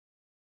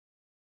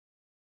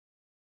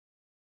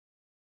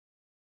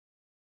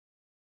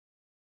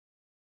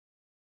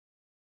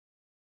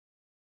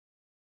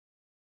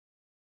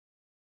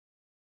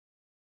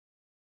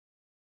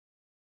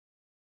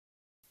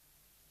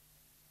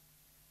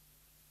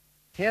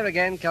Here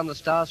again come the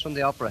stars from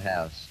the Opera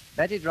House,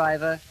 Betty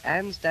Driver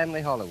and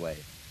Stanley Holloway.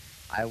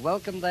 I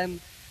welcome them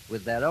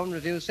with their own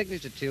review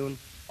signature tune,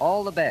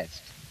 All the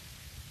Best.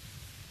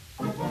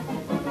 All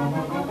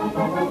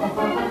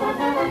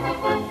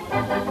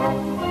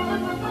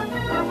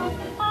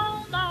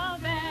the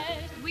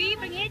best, we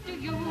bring it to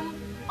you.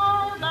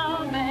 All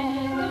the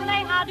best, to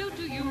say how do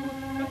to you.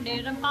 From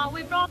near and far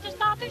we brought a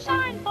star to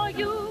shine for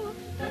you.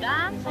 To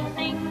dance and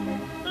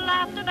sing,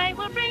 laughter they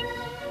will bring.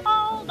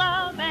 All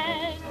the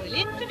best we'll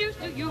introduce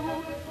to you.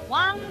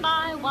 One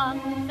by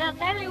one, they'll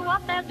tell you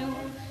what they'll do.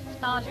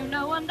 Stars you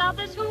know and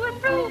others who will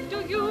prove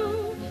to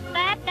you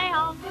that they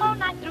are all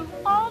night through.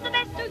 All the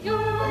best to you.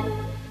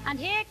 And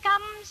here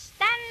comes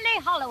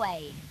Stanley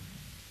Holloway.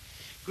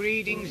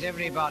 Greetings,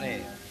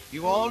 everybody.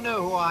 You all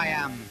know who I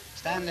am.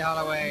 Stanley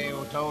Holloway,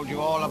 who told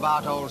you all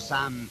about old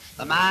Sam,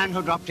 the man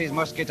who dropped his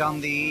musket on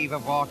the eve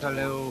of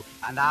Waterloo,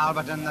 and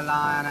Albert and the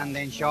Lion and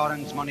the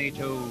insurance money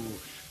too.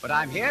 But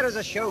I'm here as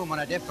a showman,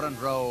 a different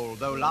role,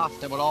 though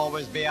laughter will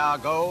always be our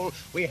goal.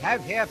 We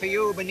have here for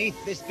you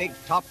beneath this big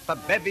top a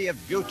bevy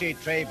of beauty,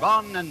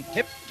 Trayvon and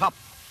Tip Top.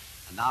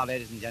 And now,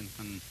 ladies and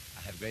gentlemen,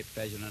 I have great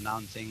pleasure in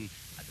announcing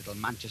a little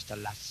Manchester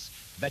lass,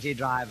 Betty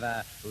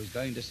Driver, who's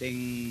going to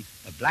sing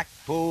the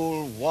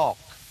Blackpool Walk.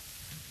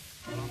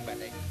 Come on,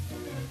 Betty.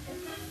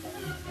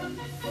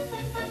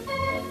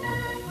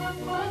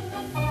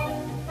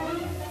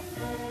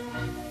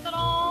 They're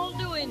all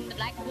doing the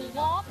Blackpool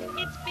Walk.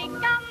 It's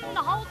begun,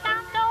 the whole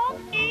town talk.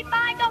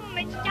 By gum,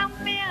 it's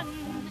champion.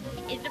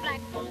 It's the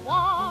Blackpool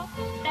Walk.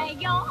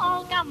 They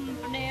all come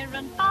from near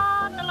and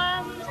far to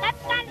learn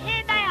steps, and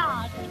here they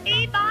are.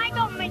 By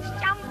gum, it's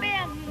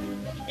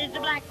champion. It's the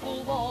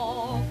Blackpool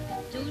Walk.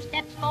 2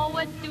 steps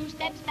forward, 2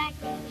 steps back,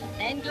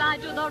 then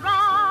glide to the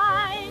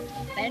right.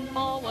 Bend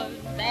forward,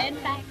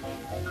 bend back,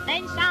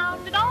 then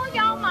shout with all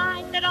your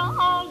might. They're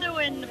all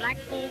doing the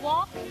Blackpool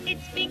Walk.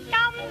 It's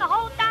become the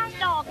whole town's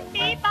talk.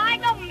 By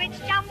gum, it's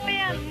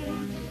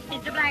champion.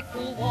 It's the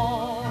Blackpool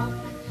Walk.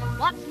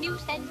 What's new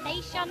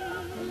sensation?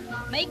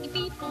 Making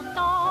people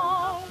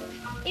talk.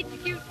 It's a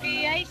cute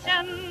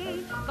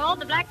creation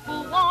called the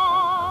Blackpool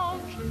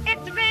Walk.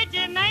 It's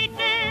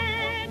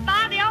originated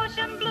by the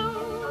ocean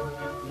blue,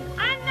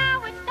 and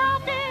now it's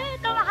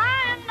started on the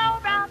high and low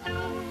brow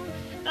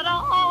too. They're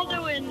all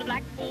doing the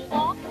Blackpool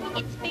Walk.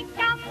 It's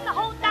become the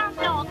whole town's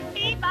talk.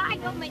 By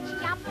gum, it's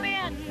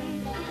champion.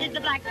 It's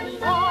the Blackpool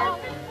Walk.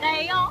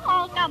 They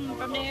all come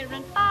from near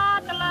and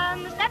far to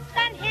learn the steps,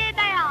 and here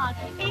they are.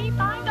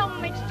 By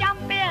gum, it's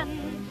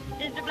champion.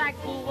 It's the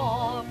Blackpool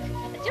Walk.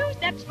 2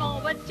 steps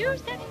forward, 2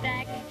 steps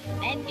back,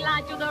 then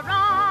glide to the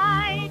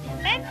right.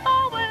 Bend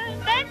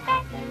forward, bend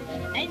back,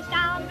 then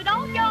sound with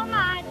all your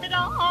might. They're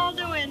all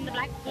doing the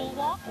Blackpool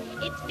Walk.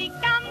 It's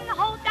become the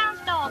whole town's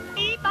talk.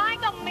 By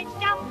gum, it's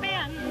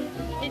champion.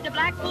 It's the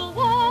Blackpool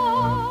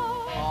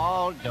Walk.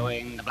 All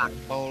doing the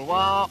Blackpool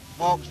Walk.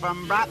 Walks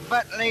from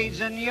Bradford,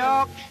 Leeds and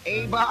York.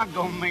 By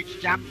gum, it's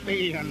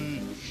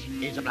champion.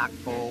 It's a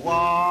Blackpool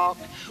Walk.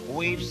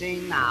 We've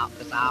seen out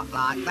the south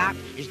like that.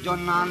 It's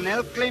done on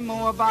Ilkley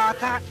Moor by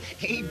that.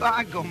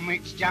 By gum,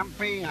 it's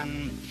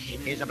champion.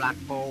 It's a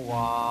Blackpool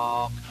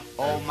Walk.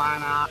 Old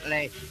man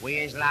Hartley, with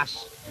his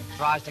lass,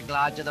 tries to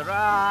glide to the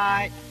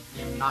right.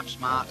 Not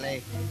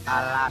smartly,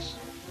 alas.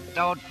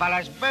 The old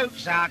fella's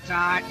boots are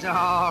tight.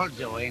 All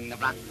doing the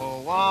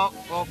Blackpool Walk.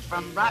 Walks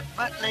from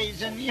Bradford,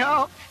 Leeds and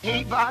York.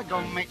 By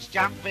gum, it's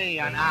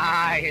champion.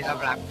 It's a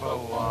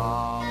Blackpool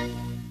Walk.